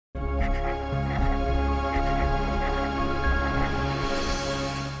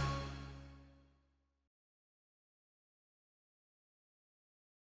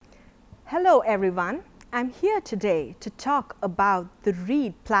Hello everyone, I'm here today to talk about the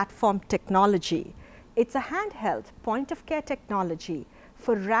READ platform technology. It's a handheld point-of-care technology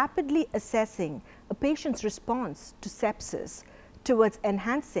for rapidly assessing a patient's response to sepsis towards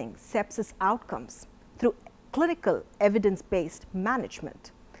enhancing sepsis outcomes through clinical evidence-based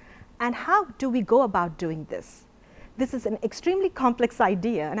management. And how do we go about doing this? This is an extremely complex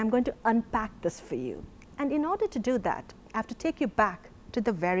idea and I'm going to unpack this for you. And in order to do that, I have to take you back to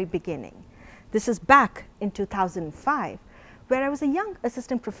the very beginning. This is back in 2005, where I was a young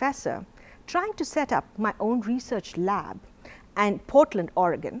assistant professor trying to set up my own research lab in Portland,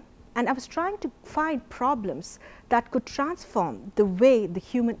 Oregon, and I was trying to find problems that could transform the way the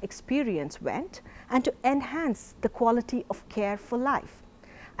human experience went and to enhance the quality of care for life.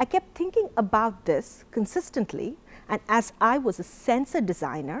 I kept thinking about this consistently, and as I was a sensor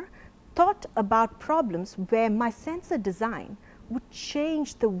designer, thought about problems where my sensor design would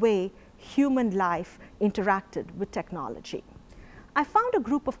change the way human life interacted with technology. I found a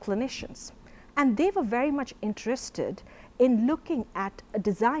group of clinicians and they were very much interested in looking at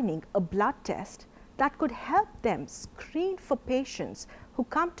designing a blood test that could help them screen for patients who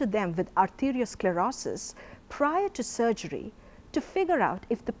come to them with arteriosclerosis prior to surgery to figure out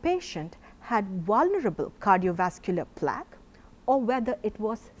if the patient had vulnerable cardiovascular plaque or whether it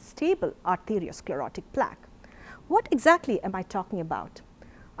was stable arteriosclerotic plaque. What exactly am I talking about?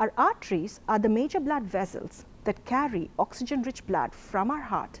 Our arteries are the major blood vessels that carry oxygen-rich blood from our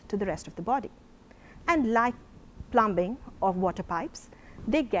heart to the rest of the body. And like plumbing or water pipes,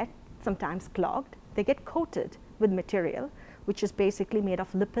 they get sometimes clogged, they get coated with material which is basically made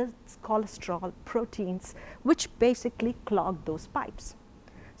of lipids, cholesterol, proteins, which basically clog those pipes.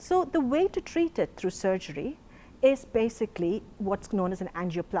 So the way to treat it through surgery is basically what's known as an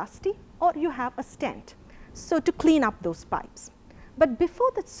angioplasty, or you have a stent. So to clean up those pipes. But before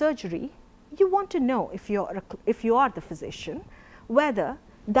that surgery, you want to know, if you are the physician, whether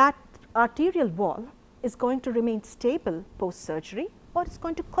that arterial wall is going to remain stable post-surgery or it's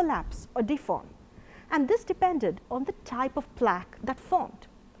going to collapse or deform. And this depended on the type of plaque that formed.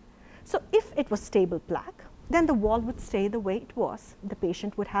 So if it was stable plaque, then the wall would stay the way it was. The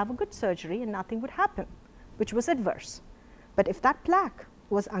patient would have a good surgery and nothing would happen, which was adverse. But if that plaque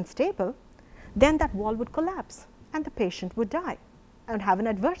was unstable, then that wall would collapse and the patient would die and have an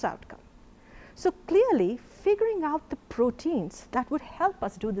adverse outcome. So clearly, figuring out the proteins that would help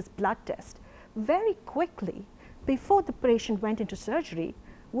us do this blood test very quickly before the patient went into surgery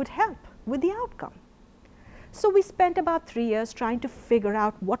would help with the outcome. So we spent about 3 years trying to figure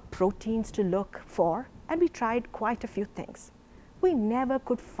out what proteins to look for, and we tried quite a few things. We never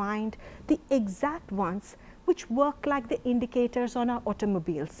could find the exact ones which work like the indicators on our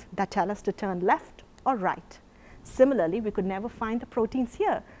automobiles that tell us to turn left or right. Similarly, we could never find the proteins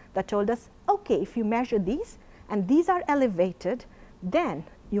here that told us, okay, if you measure these and these are elevated, then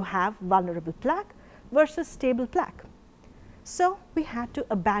you have vulnerable plaque versus stable plaque. So we had to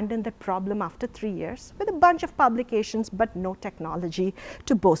abandon that problem after 3 years with a bunch of publications but no technology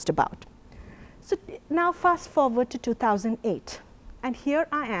to boast about. So now fast forward to 2008. And here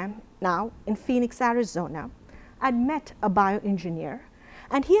I am now in Phoenix, Arizona. I'd met a bioengineer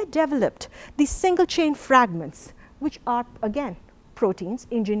and he had developed these single chain fragments, which are again proteins,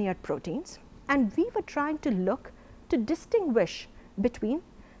 engineered proteins. And we were trying to look to distinguish between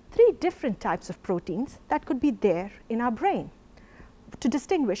 3 different types of proteins that could be there in our brain, to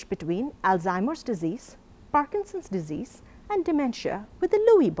distinguish between Alzheimer's disease, Parkinson's disease, and dementia with the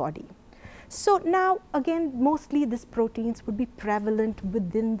Lewy body. So now again, mostly these proteins would be prevalent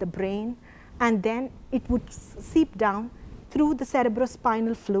within the brain, and then it would seep down through the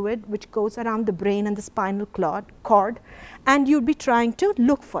cerebrospinal fluid which goes around the brain and the spinal cord, and you'd be trying to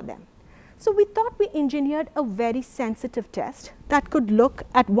look for them. So we thought we engineered a very sensitive test that could look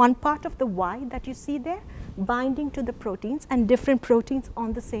at one part of the Y that you see there, binding to the proteins and different proteins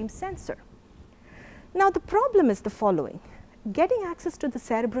on the same sensor. Now the problem is the following. Getting access to the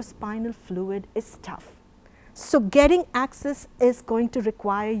cerebrospinal fluid is tough. So getting access is going to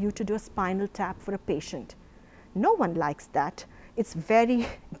require you to do a spinal tap for a patient. No one likes that. It's very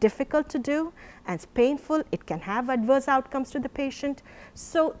difficult to do and it's painful. It can have adverse outcomes to the patient.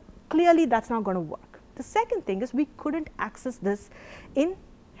 So clearly that's not going to work. The second thing is we couldn't access this in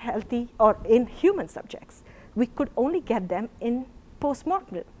healthy or in human subjects. We could only get them in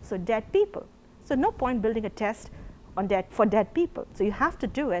post-mortem, so dead people. So no point building a test on for dead people. So you have to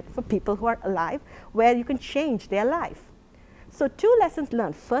do it for people who are alive, where you can change their life. So 2 lessons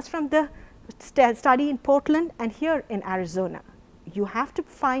learned, first from the study in Portland and here in Arizona. You have to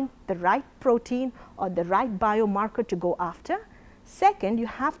find the right protein or the right biomarker to go after. Second, you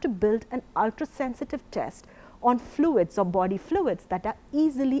have to build an ultra-sensitive test on fluids or body fluids that are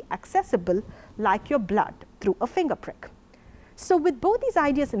easily accessible, like your blood, through a finger prick. So with both these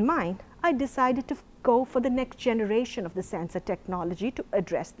ideas in mind, I decided to go for the next generation of the sensor technology to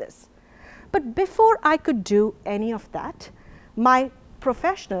address this. But before I could do any of that, my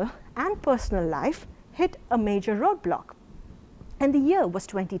professional and personal life hit a major roadblock. And the year was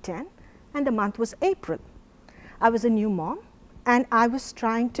 2010 and the month was April. I was a new mom and I was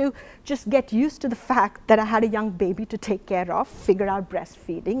trying to just get used to the fact that I had a young baby to take care of, figure out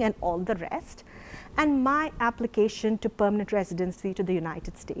breastfeeding and all the rest. And my application to permanent residency to the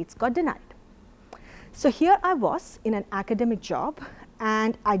United States got denied. So here I was in an academic job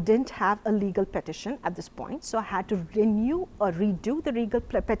and I didn't have a legal petition at this point. So I had to renew or redo the legal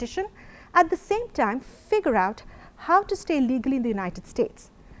petition, at the same time figure out how to stay legally in the United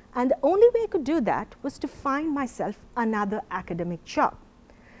States. And the only way I could do that was to find myself another academic job.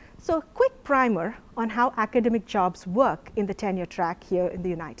 So a quick primer on how academic jobs work in the tenure track here in the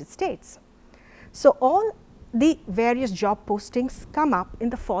United States. So all the various job postings come up in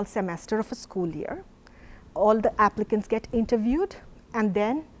the fall semester of a school year. All the applicants get interviewed and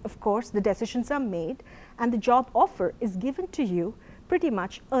then of course the decisions are made and the job offer is given to you pretty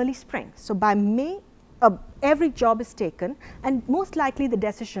much early spring. So by May, every job is taken and most likely the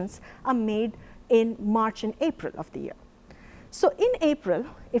decisions are made in March and April of the year. So in April,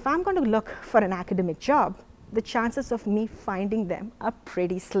 if I'm going to look for an academic job, the chances of me finding them are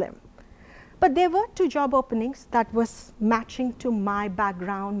pretty slim. But there were 2 job openings that was matching to my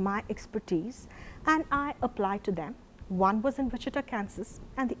background, my expertise, and I applied to them. One was in Wichita, Kansas,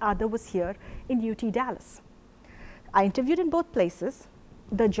 and the other was here in UT Dallas. I interviewed in both places.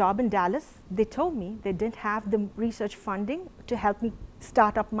 The job in Dallas, they told me they didn't have the research funding to help me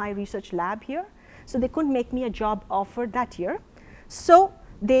start up my research lab here. So they couldn't make me a job offer that year. So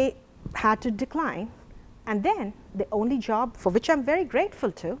they had to decline. And then the only job for which I'm very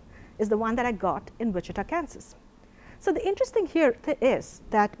grateful to is the one that I got in Wichita, Kansas. So the interesting here is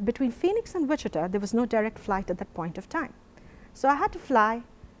that between Phoenix and Wichita, there was no direct flight at that point of time. So I had to fly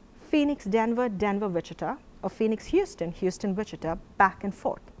Phoenix, Denver, Denver, Wichita, or Phoenix, Houston, Houston, Wichita, back and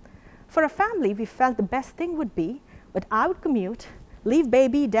forth. For a family, we felt the best thing would be that I would commute, leave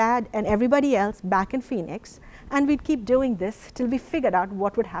baby, dad, and everybody else back in Phoenix, and we'd keep doing this till we figured out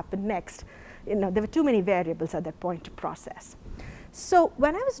what would happen next. You know, there were too many variables at that point to process. So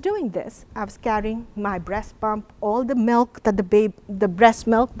when I was doing this, I was carrying my breast pump, all the milk that the breast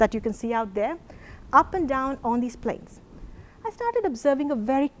milk that you can see out there, up and down on these planes. I started observing a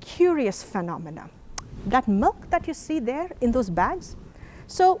very curious phenomena. That milk that you see there in those bags.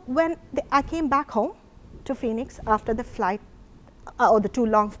 So when I came back home to Phoenix after the flight or the 2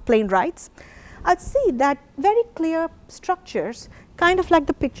 long plane rides, I'd see that very clear structures, kind of like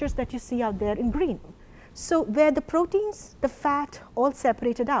the pictures that you see out there in green. So where the proteins, the fat, all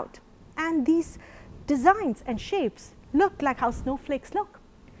separated out. And these designs and shapes looked like how snowflakes look.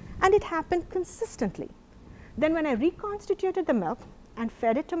 And it happened consistently. Then when I reconstituted the milk and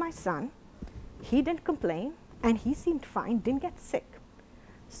fed it to my son, he didn't complain and he seemed fine, didn't get sick.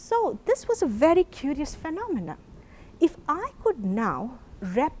 So this was a very curious phenomenon. If I could now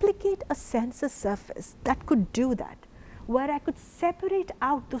replicate a sensor surface that could do that, where I could separate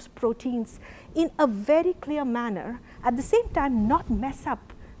out those proteins in a very clear manner, at the same time not mess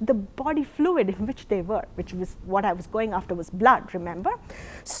up the body fluid in which they were, which was what I was going after was blood, remember?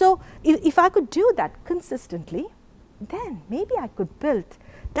 So if I could do that consistently, then maybe I could build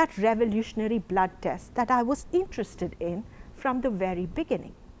that revolutionary blood test that I was interested in from the very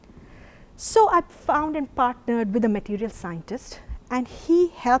beginning. So I found and partnered with a material scientist, and he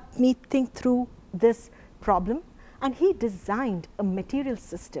helped me think through this problem, and he designed a material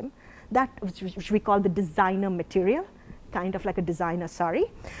system that which we call the designer material, kind of like a designer, sorry,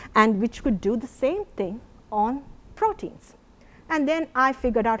 and which could do the same thing on proteins. And then I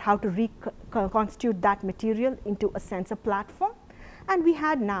figured out how to reconstitute that material into a sensor platform, and we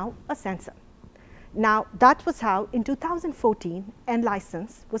had now a sensor. Now that was how in 2014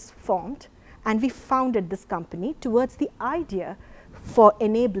 N-License was formed, and we founded this company towards the idea for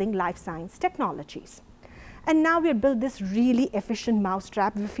enabling life science technologies. And now we have built this really efficient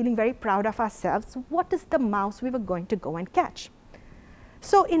mousetrap. We're feeling very proud of ourselves. What is the mouse we were going to go and catch?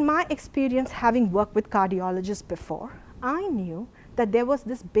 So in my experience, having worked with cardiologists before, I knew that there was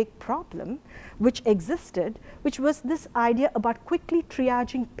this big problem which existed, which was this idea about quickly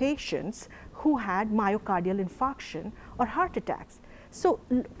triaging patients who had myocardial infarction or heart attacks. So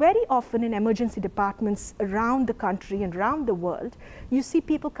very often in emergency departments around the country and around the world, you see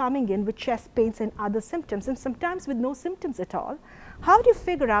people coming in with chest pains and other symptoms, and sometimes with no symptoms at all. How do you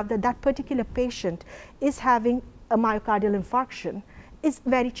figure out that that particular patient is having a myocardial infarction is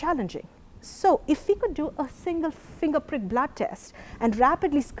very challenging. So if we could do a single finger prick blood test and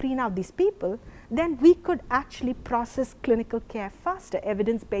rapidly screen out these people, then we could actually process clinical care faster,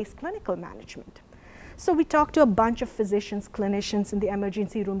 evidence-based clinical management. So we talked to a bunch of physicians, clinicians in the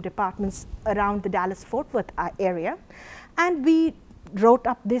emergency room departments around the Dallas-Fort Worth area, and we wrote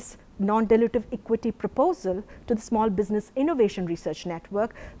up this non-dilutive equity proposal to the Small Business Innovation Research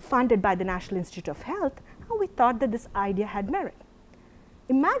Network funded by the National Institute of Health, and we thought that this idea had merit.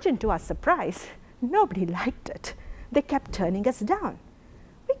 Imagine to our surprise, nobody liked it. They kept turning us down.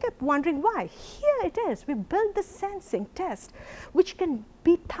 We kept wondering why. Here it is, we built the sensing test, which can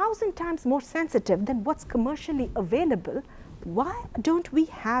be 1,000 times more sensitive than what's commercially available. Why don't we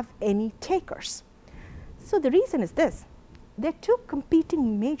have any takers? So the reason is this: there are two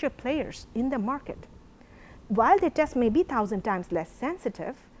competing major players in the market. While their test may be 1,000 times less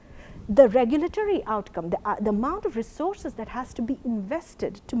sensitive, the regulatory outcome, the amount of resources that has to be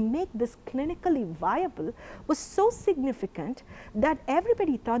invested to make this clinically viable was so significant that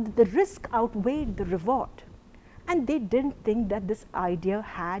everybody thought that the risk outweighed the reward. And they didn't think that this idea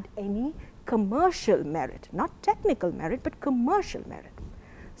had any commercial merit, not technical merit, but commercial merit.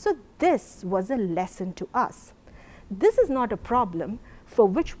 So this was a lesson to us. This is not a problem for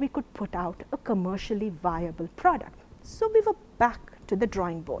which we could put out a commercially viable product. So we were back to the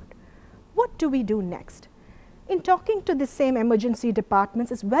drawing board. What do we do next? In talking to the same emergency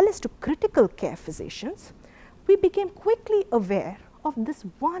departments as well as to critical care physicians, we became quickly aware of this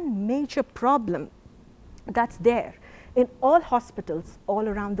one major problem that's there in all hospitals all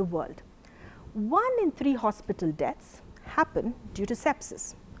around the world. 1 in 3 hospital deaths happen due to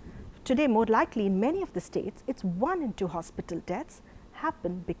sepsis. Today, more likely in many of the states, it's 1 in 2 hospital deaths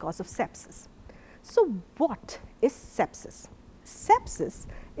happen because of sepsis. So what is sepsis? Sepsis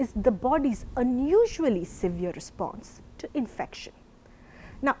is the body's unusually severe response to infection.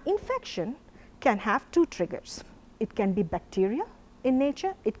 Now, infection can have 2 triggers. It can be bacterial in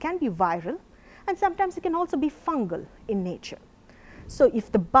nature, it can be viral, and sometimes it can also be fungal in nature. So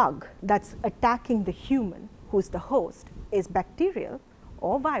if the bug that's attacking the human, who's the host, is bacterial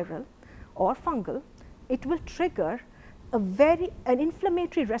or viral or fungal, it will trigger an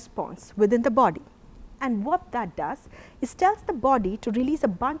inflammatory response within the body. And what that does is tells the body to release a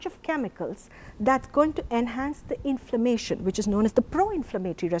bunch of chemicals that's going to enhance the inflammation, which is known as the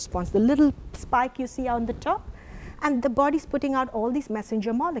pro-inflammatory response, the little spike you see on the top, and the body's putting out all these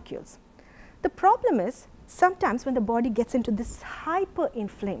messenger molecules. The problem is, sometimes when the body gets into this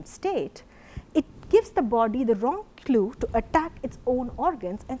hyper-inflamed state, it gives the body the wrong clue to attack its own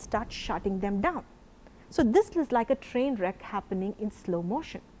organs and start shutting them down. So this is like a train wreck happening in slow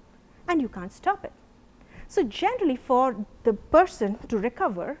motion, and you can't stop it. So generally, for the person to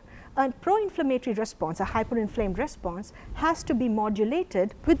recover, a pro-inflammatory response, a hyperinflamed response, has to be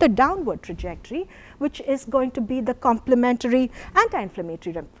modulated with the downward trajectory, which is going to be the complementary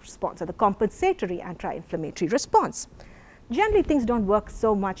anti-inflammatory response or the compensatory anti-inflammatory response. Generally, things don't work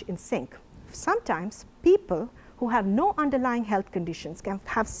so much in sync. Sometimes people who have no underlying health conditions can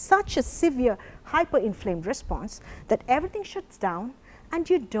have such a severe hyperinflamed response that everything shuts down and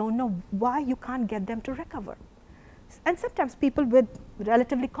you don't know why you can't get them to recover. And sometimes people with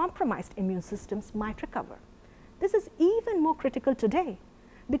relatively compromised immune systems might recover. This is even more critical today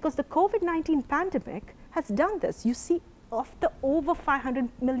because the COVID-19 pandemic has done this. You see, of the over 500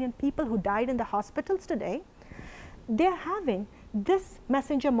 million people who died in the hospitals today, they're having this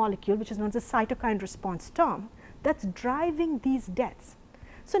messenger molecule, which is known as a cytokine response storm, that's driving these deaths.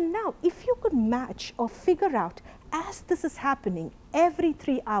 So now, if you could match or figure out, as this is happening every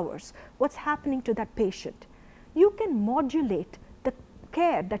 3 hours, what's happening to that patient, you can modulate the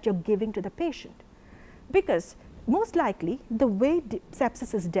care that you're giving to the patient. Because most likely, the way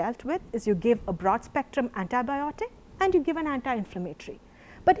sepsis is dealt with is you give a broad spectrum antibiotic and you give an anti-inflammatory.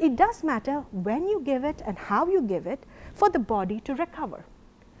 But it does matter when you give it and how you give it for the body to recover.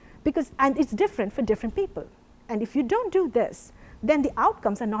 And it's different for different people. And if you don't do this, then the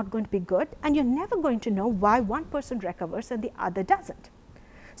outcomes are not going to be good, and you're never going to know why one person recovers and the other doesn't.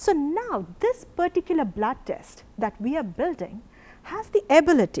 So now this particular blood test that we are building has the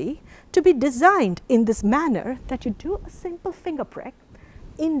ability to be designed in this manner that you do a simple finger prick,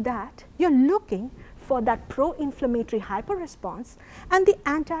 in that you're looking for that pro-inflammatory hyper response and the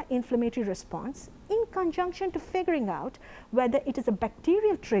anti-inflammatory response in conjunction to figuring out whether it is a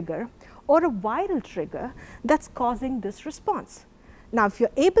bacterial trigger or a viral trigger that's causing this response. Now, if you're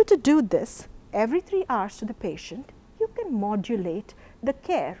able to do this every 3 hours to the patient, you can modulate the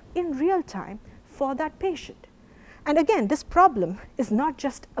care in real time for that patient. And again, this problem is not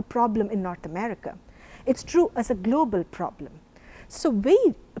just a problem in North America. It's true as a global problem. So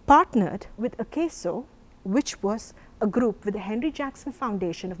we partnered with ACASO, which was a group with the Henry Jackson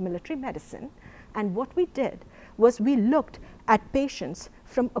Foundation of Military Medicine. And what we did was we looked at patients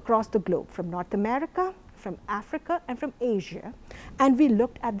from across the globe, from North America, from Africa, and from Asia, and we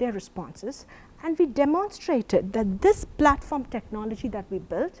looked at their responses, and we demonstrated that this platform technology that we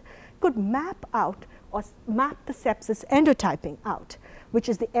built could map out or map the sepsis endotyping out, which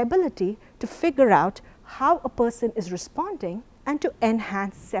is the ability to figure out how a person is responding and to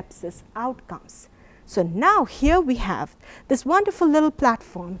enhance sepsis outcomes. So now here we have this wonderful little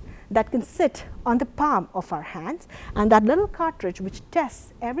platform that can sit on the palm of our hands, and that little cartridge which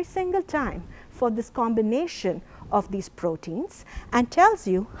tests every single time for this combination of these proteins and tells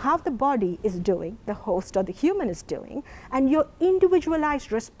you how the body is doing, the host or the human is doing, and your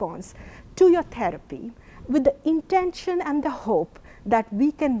individualized response to your therapy, with the intention and the hope that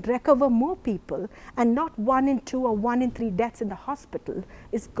we can recover more people, and not 1 in 2 or 1 in 3 deaths in the hospital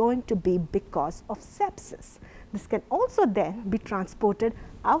is going to be because of sepsis. This can also then be transported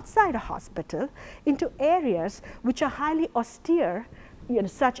outside a hospital into areas which are highly austere,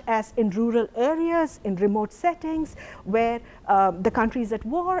 such as in rural areas, in remote settings where the country is at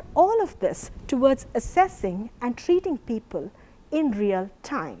war, all of this towards assessing and treating people in real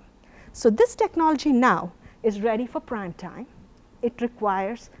time. So this technology now is ready for prime time. It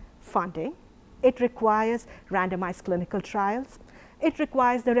requires funding, it requires randomized clinical trials, it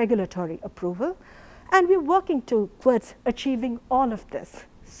requires the regulatory approval, and we're working towards achieving all of this.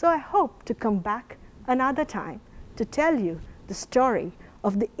 So I hope to come back another time to tell you the story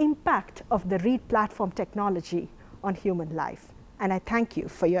of the impact of the READ platform technology on human life. And I thank you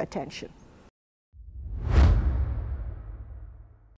for your attention.